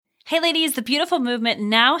Hey ladies, the Beautiful Movement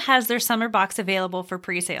now has their summer box available for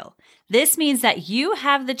pre-sale. This means that you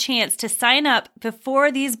have the chance to sign up before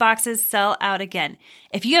these boxes sell out again.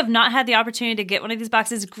 If you have not had the opportunity to get one of these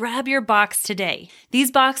boxes, grab your box today.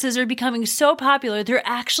 These boxes are becoming so popular, they're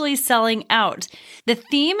actually selling out. The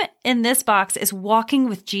theme in this box is Walking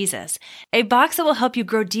with Jesus, a box that will help you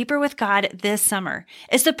grow deeper with God this summer.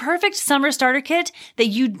 It's the perfect summer starter kit that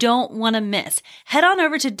you don't want to miss. Head on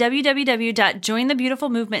over to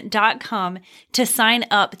www.jointhebeautifulmovement.com to sign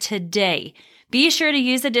up today. Be sure to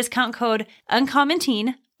use the discount code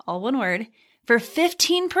UncommonTeen, all one word, for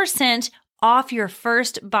 15% off your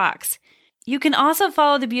first box. You can also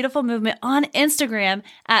follow the Beautiful Movement on Instagram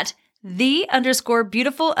at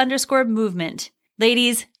 _beautiful_movement.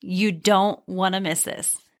 Ladies, you don't want to miss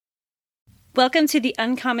this. Welcome to the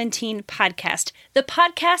Uncommon Teen Podcast, the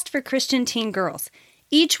podcast for Christian teen girls.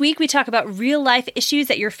 Each week, we talk about real-life issues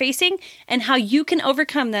that you're facing and how you can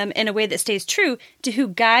overcome them in a way that stays true to who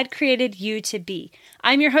God created you to be.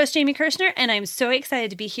 I'm your host, Jamie Kirshner, and I'm so excited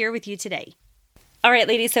to be here with you today. All right,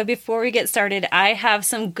 ladies, so before we get started, I have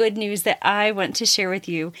some good news that I want to share with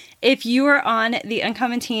you. If you are on the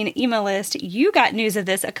Uncommon Teen email list, you got news of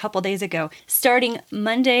this a couple days ago. Starting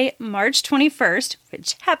Monday, March 21st,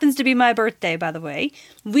 which happens to be my birthday, by the way,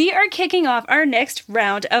 we are kicking off our next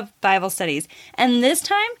round of Bible studies. And this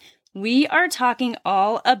time, we are talking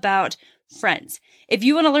all about friends. If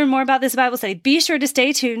you want to learn more about this Bible study, be sure to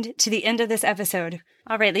stay tuned to the end of this episode.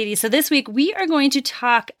 All right, ladies, so this week we are going to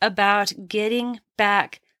talk about getting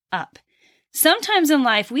back up. Sometimes in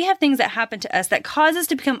life, we have things that happen to us that cause us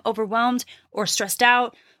to become overwhelmed or stressed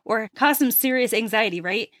out or cause some serious anxiety,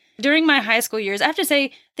 right? During my high school years, I have to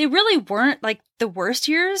say, they really weren't like the worst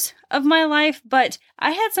years of my life, but I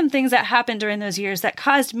had some things that happened during those years that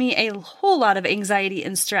caused me a whole lot of anxiety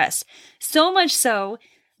and stress. So much so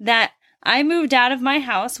that I moved out of my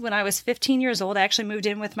house when I was 15 years old. I actually moved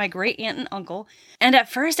in with my great aunt and uncle. And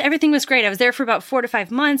at first, everything was great. I was there for about 4 to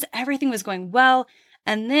 5 months. Everything was going well.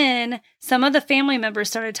 And then some of the family members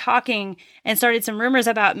started talking and started some rumors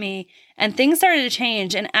about me. And things started to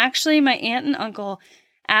change. And actually, my aunt and uncle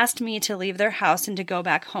asked me to leave their house and to go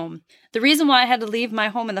back home. The reason why I had to leave my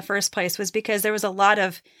home in the first place was because there was a lot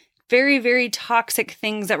of very, very toxic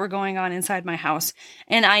things that were going on inside my house.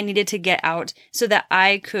 And I needed to get out so that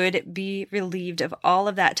I could be relieved of all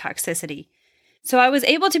of that toxicity. So I was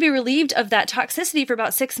able to be relieved of that toxicity for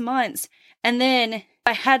about 6 months. And then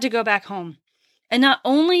I had to go back home. And not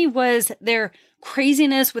only was there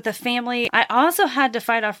craziness with the family, I also had to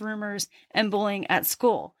fight off rumors and bullying at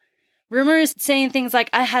school. Rumors saying things like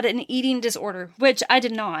I had an eating disorder, which I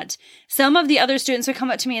did not. Some of the other students would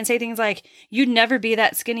come up to me and say things like, you'd never be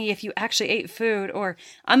that skinny if you actually ate food, or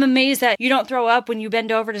I'm amazed that you don't throw up when you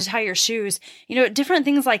bend over to tie your shoes. Different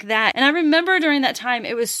things like that. And I remember during that time,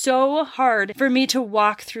 it was so hard for me to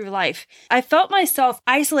walk through life. I felt myself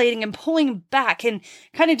isolating and pulling back and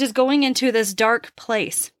kind of just going into this dark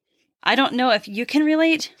place. I don't know if you can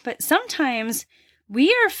relate, but sometimes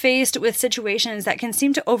we are faced with situations that can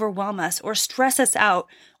seem to overwhelm us or stress us out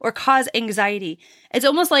or cause anxiety. It's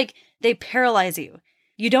almost like they paralyze you.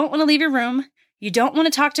 You don't want to leave your room. You don't want to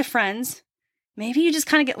talk to friends. Maybe you just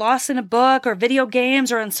kind of get lost in a book or video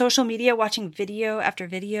games or on social media watching video after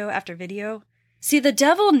video after video. See, the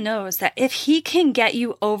devil knows that if he can get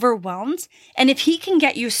you overwhelmed and if he can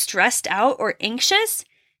get you stressed out or anxious,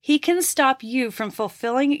 he can stop you from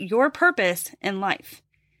fulfilling your purpose in life.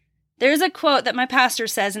 There's a quote that my pastor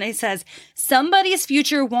says, and it says, somebody's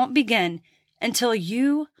future won't begin until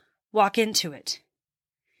you walk into it.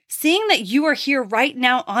 Seeing that you are here right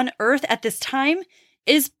now on earth at this time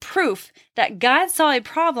is proof that God saw a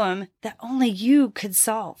problem that only you could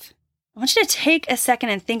solve. I want you to take a second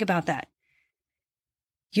and think about that.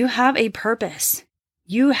 You have a purpose.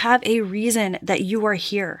 You have a reason that you are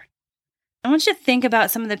here. I want you to think about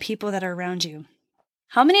some of the people that are around you.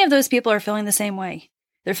 How many of those people are feeling the same way?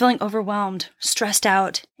 They're feeling overwhelmed, stressed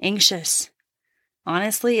out, anxious.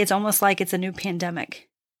 Honestly, it's almost like it's a new pandemic.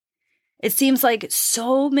 It seems like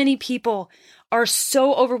so many people are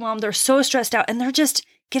so overwhelmed, they're so stressed out, and they're just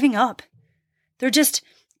giving up. They're just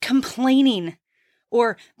complaining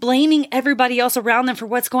or blaming everybody else around them for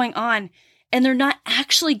what's going on. And they're not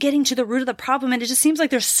actually getting to the root of the problem. And it just seems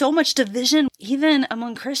like there's so much division, even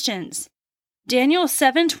among Christians. Daniel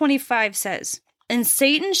 7:25 says, and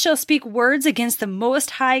Satan shall speak words against the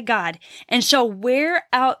Most High God and shall wear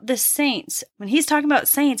out the saints. When he's talking about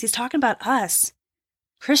saints, he's talking about us,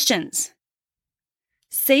 Christians.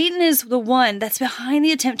 Satan is the one that's behind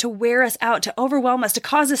the attempt to wear us out, to overwhelm us, to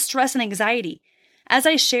cause us stress and anxiety. As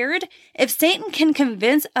I shared, if Satan can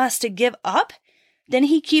convince us to give up, then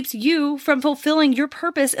he keeps you from fulfilling your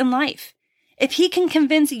purpose in life. If he can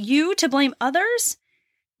convince you to blame others,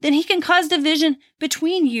 then he can cause division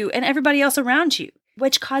between you and everybody else around you,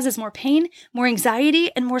 which causes more pain, more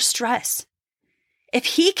anxiety, and more stress. If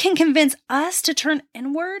he can convince us to turn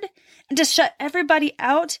inward and to shut everybody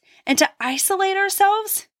out and to isolate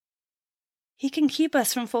ourselves, he can keep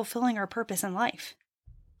us from fulfilling our purpose in life.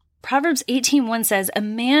 Proverbs 18:1 says, "A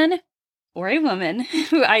man or a woman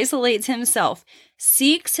who isolates himself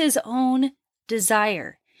seeks his own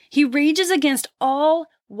desire. He rages against all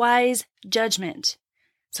wise judgment."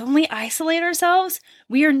 So when we isolate ourselves,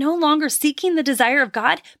 we are no longer seeking the desire of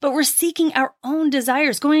God, but we're seeking our own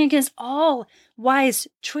desires, going against all wise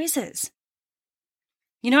choices.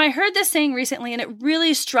 I heard this saying recently and it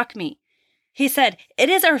really struck me. He said, "It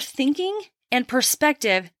is our thinking and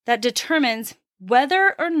perspective that determines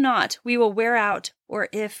whether or not we will wear out or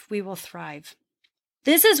if we will thrive."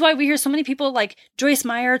 This is why we hear so many people like Joyce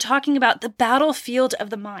Meyer talking about the battlefield of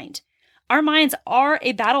the mind. Our minds are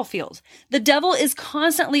a battlefield. The devil is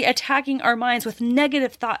constantly attacking our minds with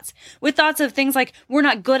negative thoughts, with thoughts of things like we're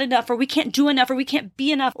not good enough, or we can't do enough, or we can't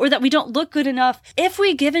be enough, or that we don't look good enough. If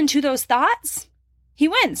we give in to those thoughts, he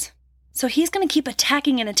wins. So he's going to keep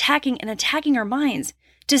attacking and attacking and attacking our minds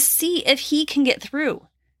to see if he can get through.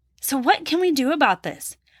 So what can we do about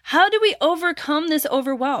this? How do we overcome this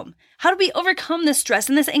overwhelm? How do we overcome this stress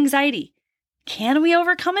and this anxiety? Can we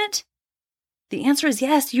overcome it? The answer is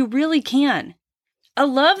yes, you really can. I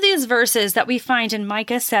love these verses that we find in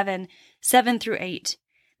Micah 7:7-8.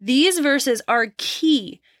 These verses are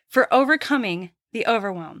key for overcoming the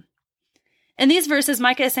overwhelm. In these verses,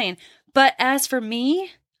 Micah is saying, "But as for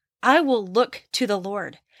me, I will look to the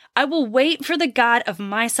Lord. I will wait for the God of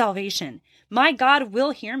my salvation. My God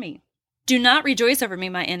will hear me. Do not rejoice over me,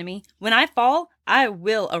 my enemy. When I fall, I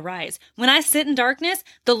will arise. When I sit in darkness,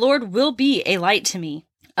 the Lord will be a light to me."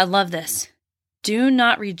 I love this. Do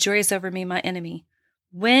not rejoice over me, my enemy.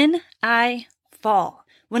 When I fall,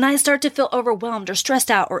 when I start to feel overwhelmed or stressed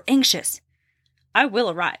out or anxious, I will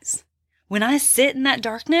arise. When I sit in that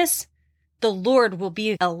darkness, the Lord will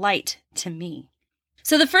be a light to me.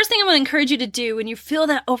 So the first thing I want to encourage you to do when you feel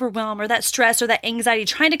that overwhelm or that stress or that anxiety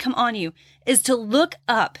trying to come on you is to look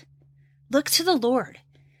up. Look to the Lord.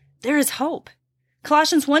 There is hope.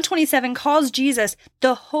 Colossians 1:27 calls Jesus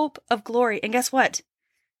the hope of glory. And guess what?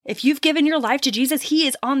 If you've given your life to Jesus, he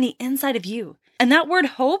is on the inside of you. And that word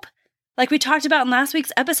hope, like we talked about in last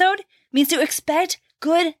week's episode, means to expect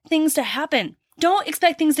good things to happen. Don't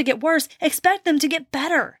expect things to get worse. Expect them to get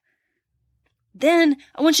better. Then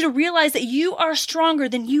I want you to realize that you are stronger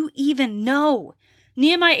than you even know.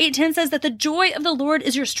 Nehemiah 8:10 says that the joy of the Lord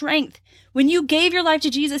is your strength. When you gave your life to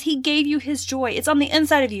Jesus, he gave you his joy. It's on the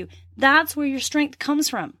inside of you. That's where your strength comes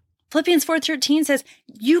from. Philippians 4:13 says,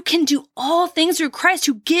 you can do all things through Christ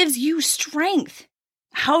who gives you strength.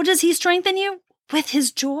 How does he strengthen you? With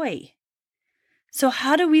his joy. So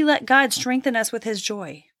how do we let God strengthen us with his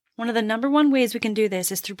joy? One of the number one ways we can do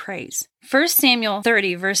this is through praise. 1 Samuel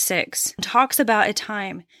 30, verse 6, talks about a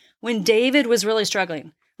time when David was really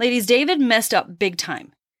struggling. Ladies, David messed up big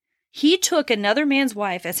time. He took another man's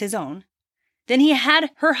wife as his own. Then he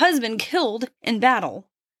had her husband killed in battle,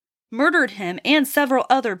 murdered him and several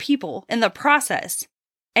other people in the process.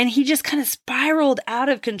 And he just kind of spiraled out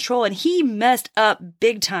of control and he messed up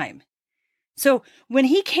big time. So when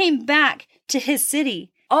he came back to his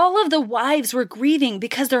city, all of the wives were grieving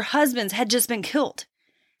because their husbands had just been killed.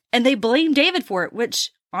 And they blamed David for it,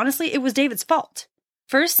 which honestly, it was David's fault.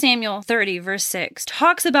 1 Samuel 30, verse 6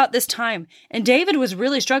 talks about this time. And David was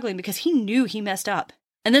really struggling because he knew he messed up.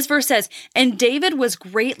 And this verse says, and David was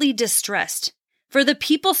greatly distressed, for the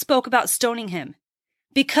people spoke about stoning him,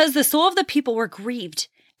 because the soul of the people were grieved,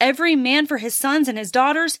 every man for his sons and his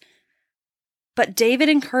daughters. But David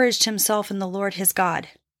encouraged himself in the Lord his God.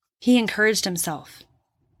 He encouraged himself.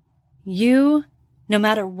 You, no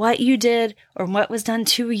matter what you did or what was done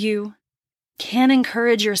to you, can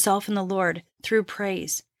encourage yourself in the Lord through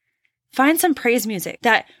praise. Find some praise music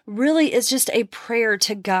that really is just a prayer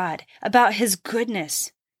to God about his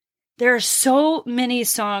goodness. There are so many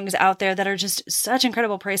songs out there that are just such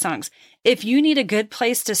incredible praise songs. If you need a good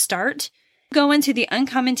place to start, go into the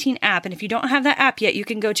Uncommon Teen app. And if you don't have that app yet, you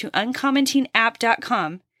can go to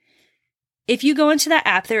uncommonteenapp.com. If you go into that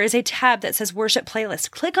app, there is a tab that says worship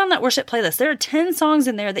playlist. Click on that worship playlist. There are 10 songs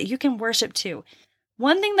in there that you can worship to.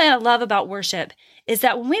 One thing that I love about worship is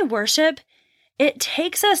that when we worship, it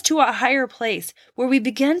takes us to a higher place where we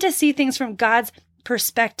begin to see things from God's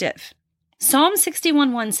perspective. Psalm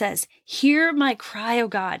 61:1 says, hear my cry, O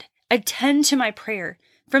God, attend to my prayer.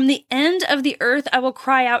 From the end of the earth I will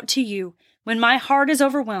cry out to you. When my heart is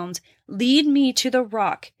overwhelmed, Lead me to the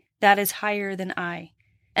rock that is higher than I.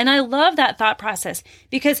 And I love that thought process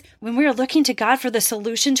because when we are looking to God for the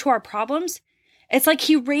solution to our problems, it's like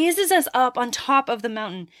he raises us up on top of the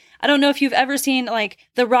mountain. I don't know if you've ever seen like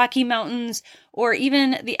the Rocky Mountains or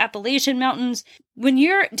even the Appalachian Mountains. When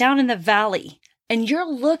you're down in the valley and you're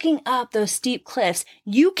looking up those steep cliffs,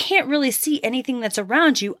 you can't really see anything that's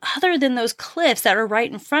around you other than those cliffs that are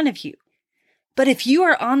right in front of you. But if you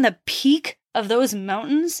are on the peak of those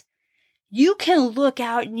mountains, you can look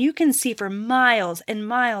out and you can see for miles and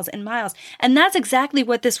miles and miles. And that's exactly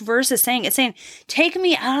what this verse is saying. It's saying, take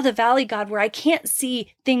me out of the valley, God, where I can't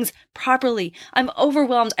see things properly. I'm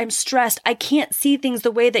overwhelmed. I'm stressed. I can't see things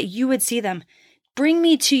the way that you would see them. Bring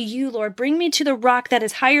me to you, Lord. Bring me to the rock that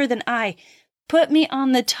is higher than I. Put me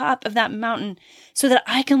on the top of that mountain so that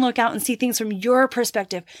I can look out and see things from your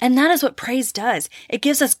perspective. And that is what praise does. It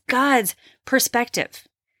gives us God's perspective.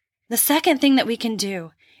 The second thing that we can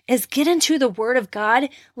do is get into the Word of God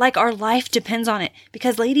like our life depends on it.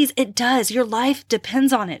 Because ladies, it does. Your life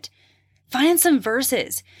depends on it. Find some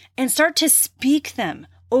verses and start to speak them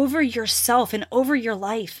over yourself and over your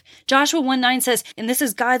life. Joshua 1:9 says, and this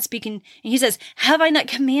is God speaking, and he says, have I not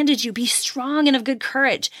commanded you, be strong and of good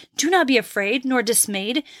courage. Do not be afraid nor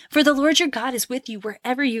dismayed, for the Lord your God is with you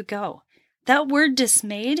wherever you go. That word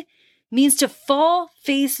dismayed means to fall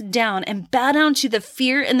face down and bow down to the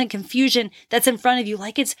fear and the confusion that's in front of you,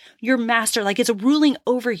 like it's your master, like it's ruling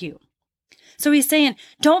over you. So he's saying,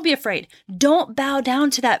 don't be afraid. Don't bow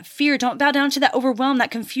down to that fear. Don't bow down to that overwhelm,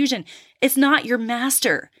 that confusion. It's not your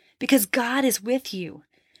master because God is with you.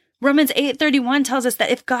 Romans 8:31 tells us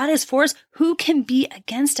that if God is for us, who can be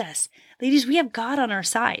against us? Ladies, we have God on our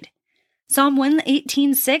side. Psalm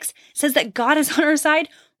 118:6 says that God is on our side.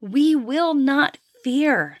 We will not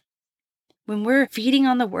fear. When we're feeding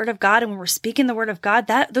on the Word of God and when we're speaking the Word of God,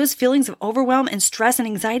 those feelings of overwhelm and stress and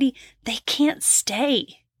anxiety, they can't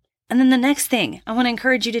stay. And then the next thing I want to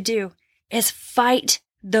encourage you to do is fight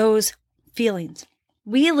those feelings.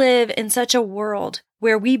 We live in such a world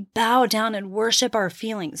where we bow down and worship our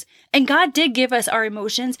feelings. And God did give us our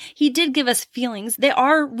emotions. He did give us feelings. They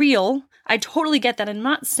are real. I totally get that. I'm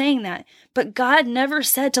not saying that. But God never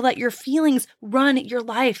said to let your feelings run your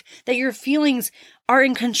life, that your feelings are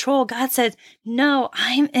in control. God said, no,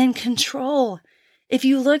 I'm in control. If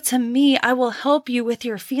you look to me, I will help you with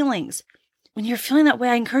your feelings. When you're feeling that way,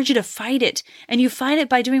 I encourage you to fight it. And you fight it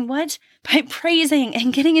by doing what? By praising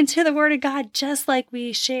and getting into the Word of God, just like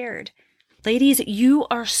we shared. Ladies, you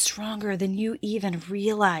are stronger than you even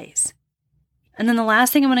realize. And then the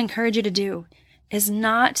last thing I want to encourage you to do is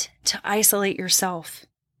not to isolate yourself.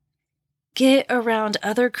 Get around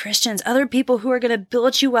other Christians, other people who are going to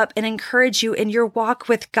build you up and encourage you in your walk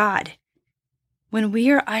with God. When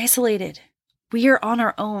we are isolated, we are on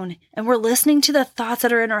our own and we're listening to the thoughts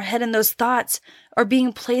that are in our head, and those thoughts are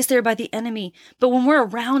being placed there by the enemy. But when we're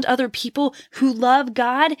around other people who love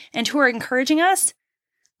God and who are encouraging us,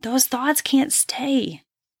 those thoughts can't stay.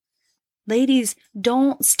 Ladies,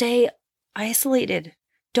 don't stay isolated.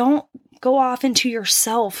 Don't go off into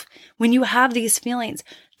yourself when you have these feelings.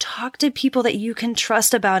 Talk to people that you can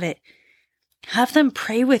trust about it. Have them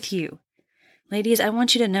pray with you. Ladies, I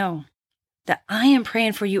want you to know that I am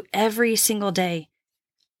praying for you every single day.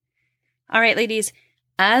 All right, ladies,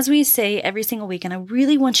 as we say every single week, and I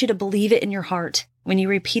really want you to believe it in your heart when you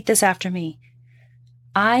repeat this after me,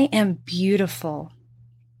 I am beautiful.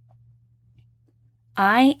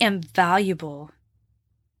 I am valuable.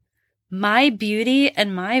 My beauty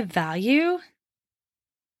and my value,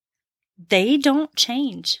 they don't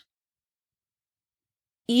change.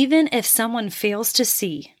 Even if someone fails to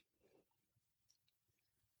see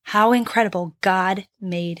how incredible God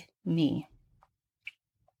made me.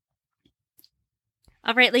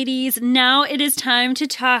 All right, ladies, now it is time to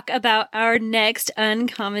talk about our next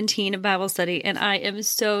Uncommon Teen Bible study, and I am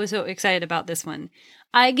so excited about this one.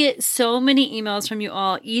 I get so many emails from you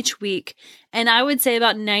all each week, and I would say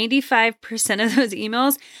about 95% of those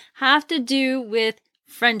emails have to do with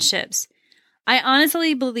friendships. I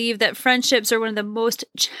honestly believe that friendships are one of the most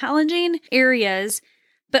challenging areas,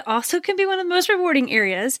 but also can be one of the most rewarding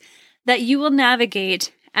areas that you will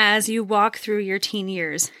navigate as you walk through your teen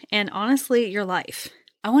years and honestly, your life.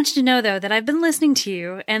 I want you to know, though, that I've been listening to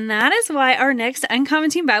you, and that is why our next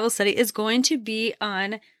Uncommon Teen Bible study is going to be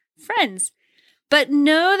on friends. But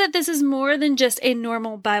know that this is more than just a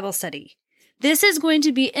normal Bible study. This is going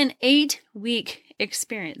to be an 8-week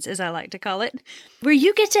experience, as I like to call it, where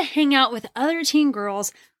you get to hang out with other teen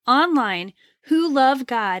girls online who love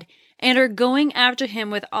God and are going after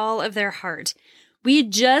Him with all of their heart. We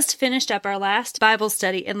just finished up our last Bible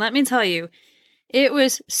study, and let me tell you, It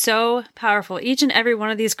was so powerful. Each and every one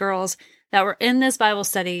of these girls that were in this Bible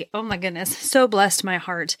study, oh my goodness, so blessed my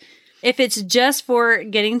heart. If it's just for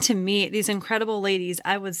getting to meet these incredible ladies,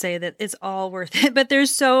 I would say that it's all worth it. But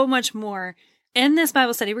there's so much more in this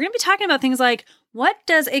Bible study. We're going to be talking about things like, what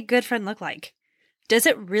does a good friend look like? Does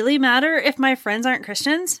it really matter if my friends aren't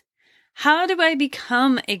Christians? How do I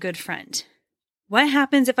become a good friend? What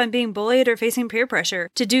happens if I'm being bullied or facing peer pressure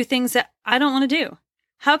to do things that I don't want to do?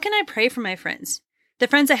 How can I pray for my friends? The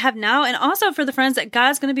friends I have now, and also for the friends that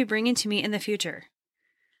God's going to be bringing to me in the future.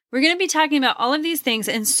 We're going to be talking about all of these things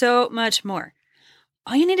and so much more.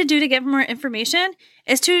 All you need to do to get more information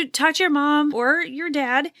is to talk to your mom or your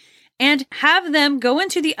dad and have them go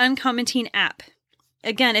into the Uncommon Teen app.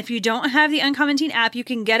 Again, if you don't have the Uncommon Teen app, you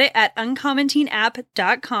can get it at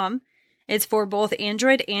uncommonteenapp.com. It's for both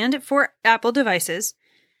Android and for Apple devices,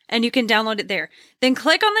 and you can download it there. Then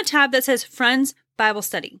click on the tab that says Friends Bible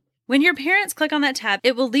Study. When your parents click on that tab,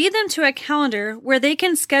 it will lead them to a calendar where they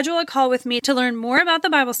can schedule a call with me to learn more about the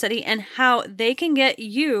Bible study and how they can get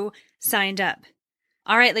you signed up.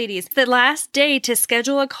 All right, ladies, the last day to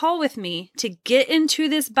schedule a call with me to get into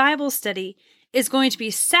this Bible study is going to be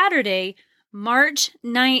Saturday, March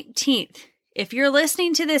 19th. If you're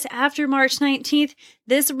listening to this after March 19th,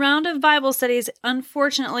 this round of Bible studies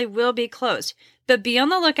unfortunately will be closed. But be on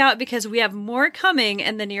the lookout because we have more coming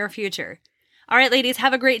in the near future. All right, ladies,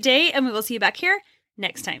 have a great day, and we will see you back here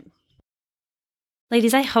next time.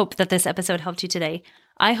 Ladies, I hope that this episode helped you today.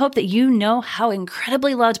 I hope that you know how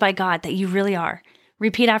incredibly loved by God that you really are.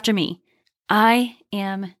 Repeat after me. I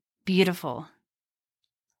am beautiful.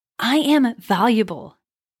 I am valuable.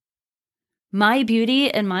 My beauty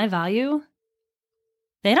and my value,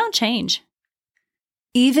 they don't change.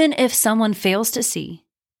 Even if someone fails to see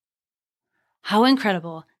how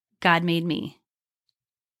incredible God made me.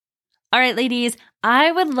 All right, ladies,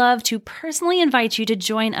 I would love to personally invite you to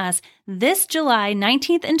join us this July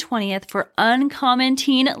 19th and 20th for Uncommon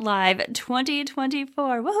Teen Live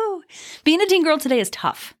 2024. Woohoo! Being a teen girl today is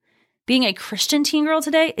tough. Being a Christian teen girl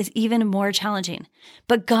today is even more challenging.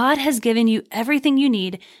 But God has given you everything you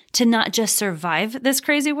need to not just survive this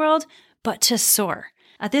crazy world, but to soar.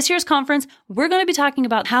 At this year's conference, we're going to be talking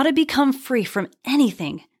about how to become free from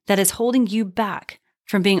anything that is holding you back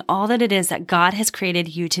from being all that it is that God has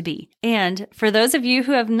created you to be. And for those of you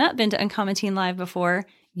who have not been to Uncommon Teen Live before,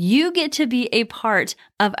 you get to be a part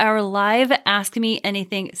of our live Ask Me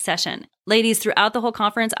Anything session. Ladies, throughout the whole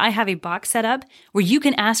conference, I have a box set up where you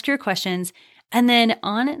can ask your questions. And then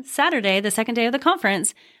on Saturday, the second day of the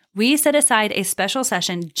conference, we set aside a special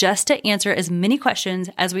session just to answer as many questions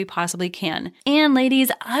as we possibly can. And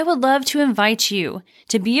ladies, I would love to invite you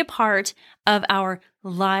to be a part of our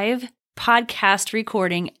live podcast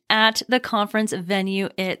recording at the conference venue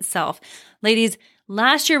itself. Ladies,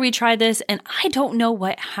 last year we tried this and I don't know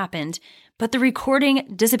what happened, but the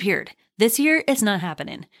recording disappeared. This year it's not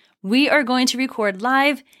happening. We are going to record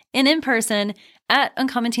live and in person at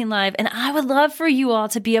Uncommon Teen Live, and I would love for you all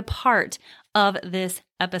to be a part of this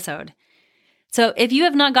episode. So if you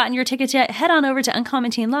have not gotten your tickets yet, head on over to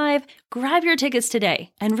Uncommon Teen Live, grab your tickets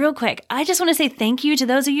today. And real quick, I just want to say thank you to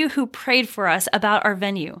those of you who prayed for us about our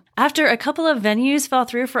venue. After a couple of venues fell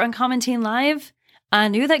through for Uncommon Teen Live, I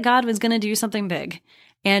knew that God was going to do something big.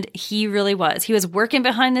 And He really was. He was working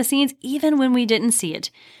behind the scenes even when we didn't see it.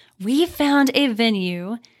 We found a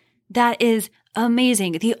venue that is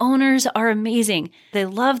amazing. The owners are amazing. They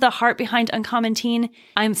love the heart behind Uncommon Teen.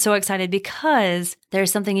 I'm so excited because there's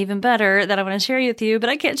something even better that I want to share with you, but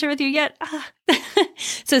I can't share with you yet.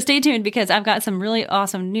 So stay tuned because I've got some really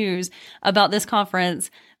awesome news about this conference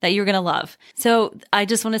that you're going to love. So I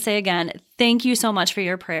just want to say again, thank you so much for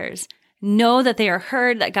your prayers. Know that they are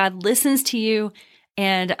heard, that God listens to you.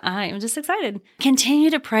 And I am just excited. Continue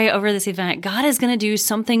to pray over this event. God is going to do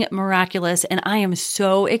something miraculous, and I am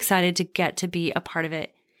so excited to get to be a part of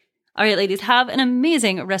it. All right, ladies, have an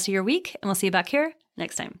amazing rest of your week, and we'll see you back here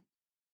next time.